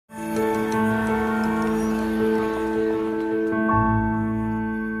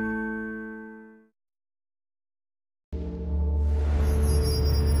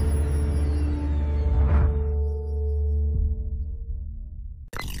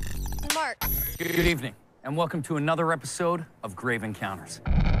apart. Good evening, and welcome to another episode of Grave Encounters.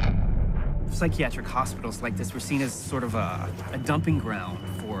 Psychiatric hospitals like this were seen as sort of a dumping ground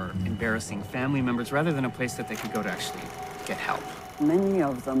for embarrassing family members rather than a place that they could go to actually get help. Many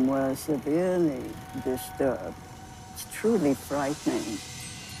of them were severely disturbed. It's truly frightening.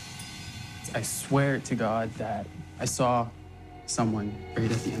 I swear to God that I saw someone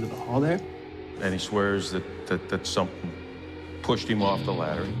right at the end of the hall there. And he swears that something pushed him off the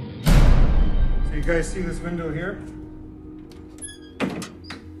ladder. So you guys see this window here?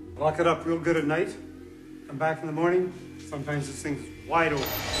 Lock it up real good at night. Come back in the morning. Sometimes this thing's wide open.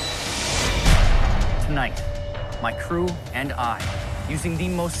 Tonight, my crew and I, using the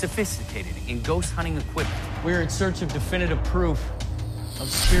most sophisticated in ghost hunting equipment, We're in search of definitive proof of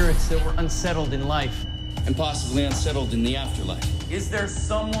spirits that were unsettled in life. And possibly unsettled in the afterlife. Is there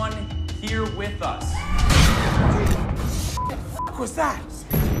someone here with us? What was that?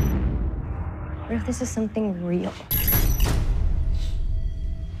 What if this is something real?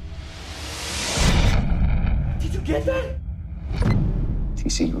 Did you get that? Do you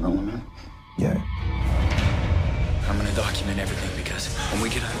see your own man? Yeah. I'm gonna document everything because when we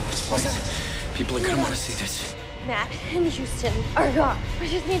get out of this place, people are gonna want to see this. Matt and Houston are gone. We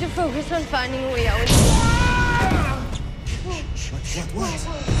just need to focus on finding Leo. What?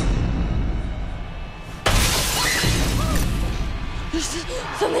 There's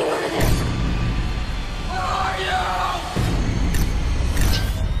something over there. Where are you?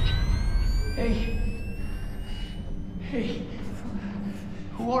 Hey,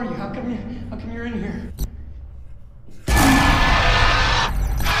 who are you? How come you're in here?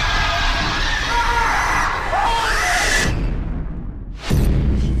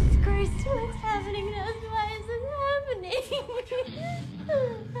 Jesus Christ, what's happening to us? Why is this happening?